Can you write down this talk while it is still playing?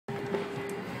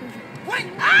when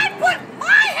I put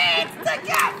my hands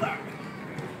together.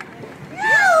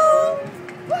 You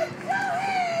put your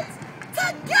hands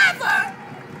together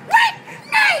with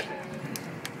me.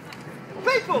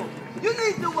 People, you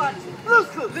need to watch Blue's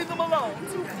Clues. Leave them alone.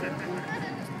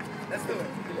 Let's do it.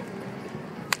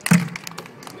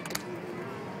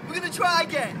 We're gonna try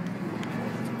again.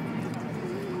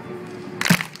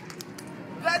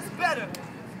 That's better.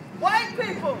 White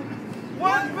people,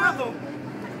 one rhythm.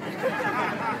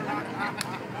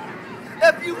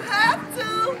 If you have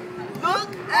to,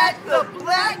 look at the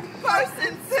black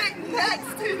person sitting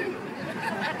next to you.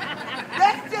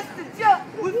 That's just a joke.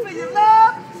 We feel your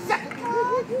love.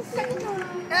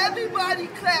 Everybody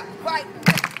clap right.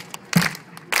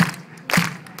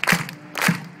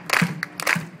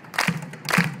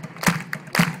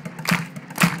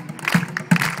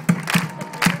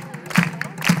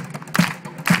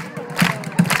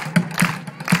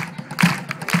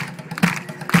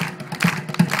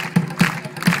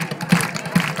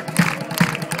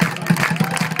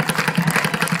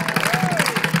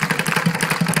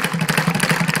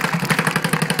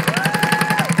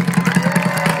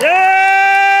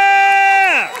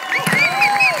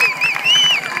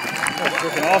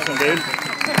 Awesome, dude.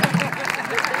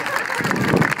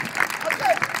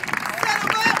 Okay,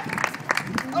 settle up.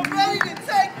 I'm ready to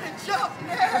take the jump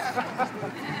now.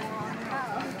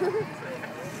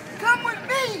 Come with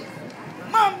me,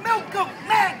 my milk of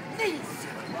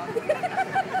magnesia.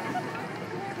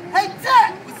 Hey,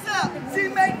 Jack, what's up? She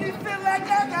make me feel like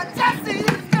I got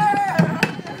Jesse's girl.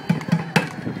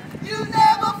 You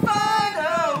never find a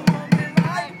woman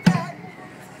like that.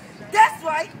 That's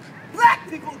right. Black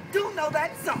people do know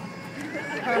that song.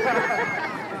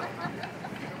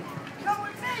 Come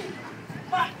with me,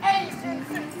 my Asian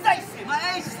sensation. My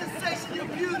Asian sensation, you're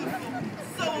beautiful.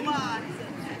 So am I.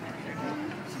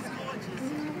 She's gorgeous.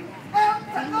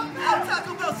 El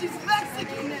Taco Bell, she's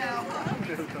Mexican now.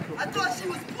 I thought she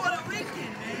was Puerto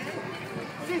Rican, man.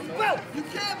 She's both. You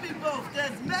can't be both.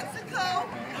 There's Mexico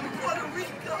and Puerto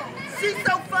Rico. She's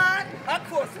so fine, I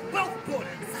cross both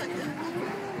borders.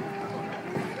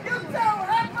 You tell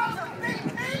her brother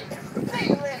BT,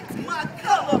 Felix, my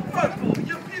color purple,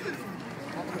 you're beautiful.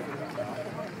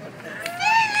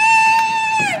 Felix!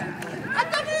 I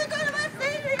thought you were talking about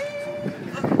Felix.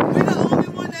 We're the only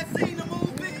one that's seen the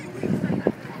movie.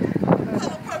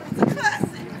 Color purple's a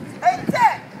classic. Hey,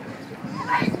 Jack!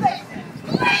 PlayStation!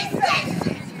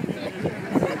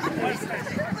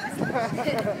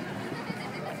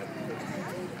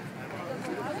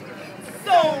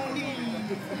 Sony!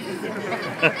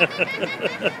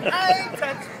 I ain't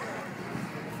touching.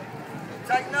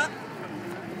 Tighten up.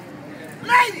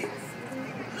 Ladies,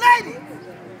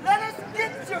 let us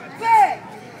get your bag.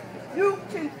 You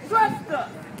can trust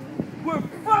us. We're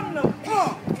from the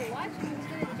Bronx.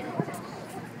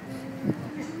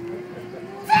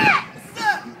 Jack! What's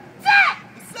up? Jack!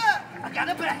 What's up? I got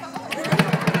a bag.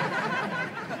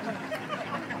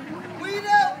 We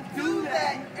don't do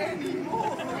that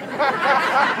anymore.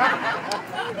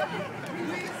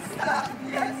 Stop,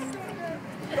 yes.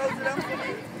 Close it up for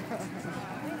me.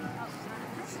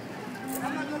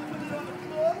 I'm not going to put it on the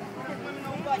floor. Women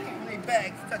don't like it when their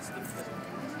bags touch the floor.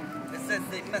 It says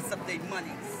they mess up their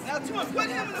money. Now, Torch, put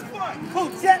him in the front. Who,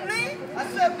 Jet Li? I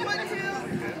said put him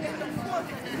in the front.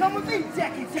 Come with me,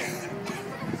 Jackie Chan.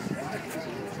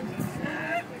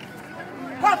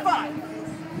 High five.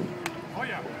 Oh,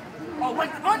 yeah. Oh, wait,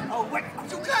 oh, wait.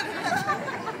 You got it.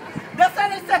 That's how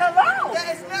they say hello. That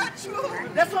is not true.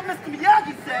 That's what Mr.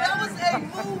 Miyagi said. That was a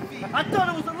movie. I thought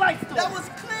it was a life story. That was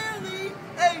clearly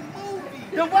a movie.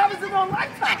 Then why was it on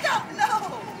Lifetime? I don't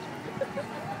know.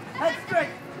 That's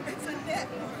straight. It's a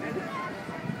network.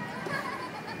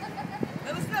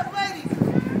 Now listen up, ladies.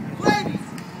 Ladies,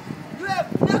 you have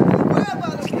nothing to worry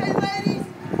about, okay, ladies?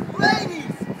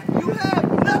 Ladies, you have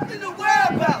nothing to worry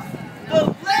about. The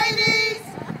ladies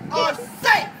are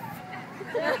safe.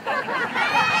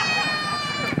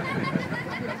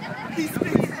 He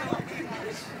speaks no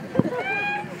English.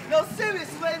 No,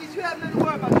 serious, ladies, you have nothing to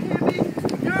worry about. You hear me?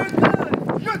 You're good.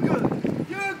 You're good.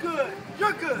 You're good.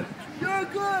 You're good. You're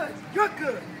good. You're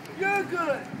good. You're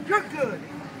good. You're good.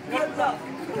 Good luck.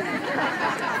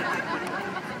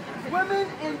 Women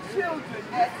and children,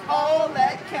 that's all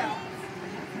that counts.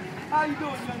 How you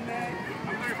doing, young man?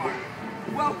 I'm very fine.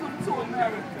 Welcome to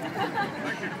America.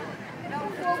 Now,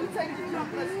 before we take the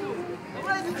jump, let's do it. Now,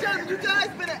 ladies and gentlemen, you guys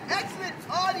have been an excellent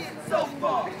audience so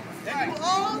far. And you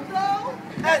all know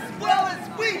as well as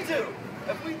we do,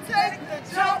 if we take the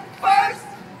jump first,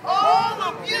 all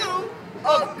of you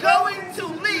are going to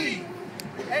leave.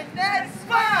 And that's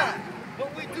fine.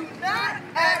 But we do not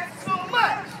ask for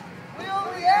much. We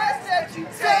only ask that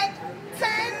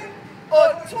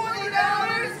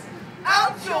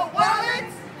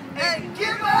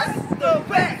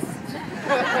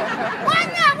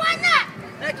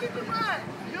one.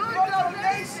 Your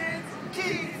donations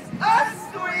keeps us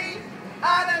 3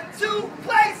 out of 2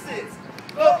 places.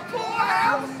 The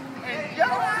poorhouse and your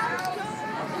house.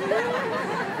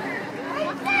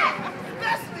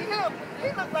 Especially him. He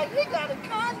look like he got a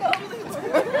condo.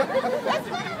 That's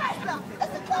not right, though.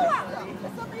 That's a co-op, though.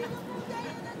 That's a beautiful day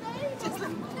in the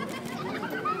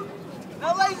neighborhood.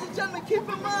 Now, ladies and gentlemen, keep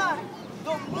in mind,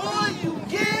 the more you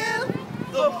give,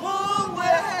 the more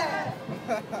we'll have.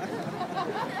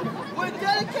 We're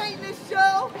dedicating this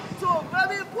show to a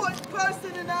very important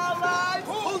person in our lives.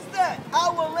 Who's that?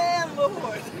 Our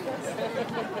landlord.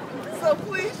 So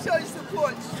please show your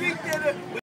support. Street Theater.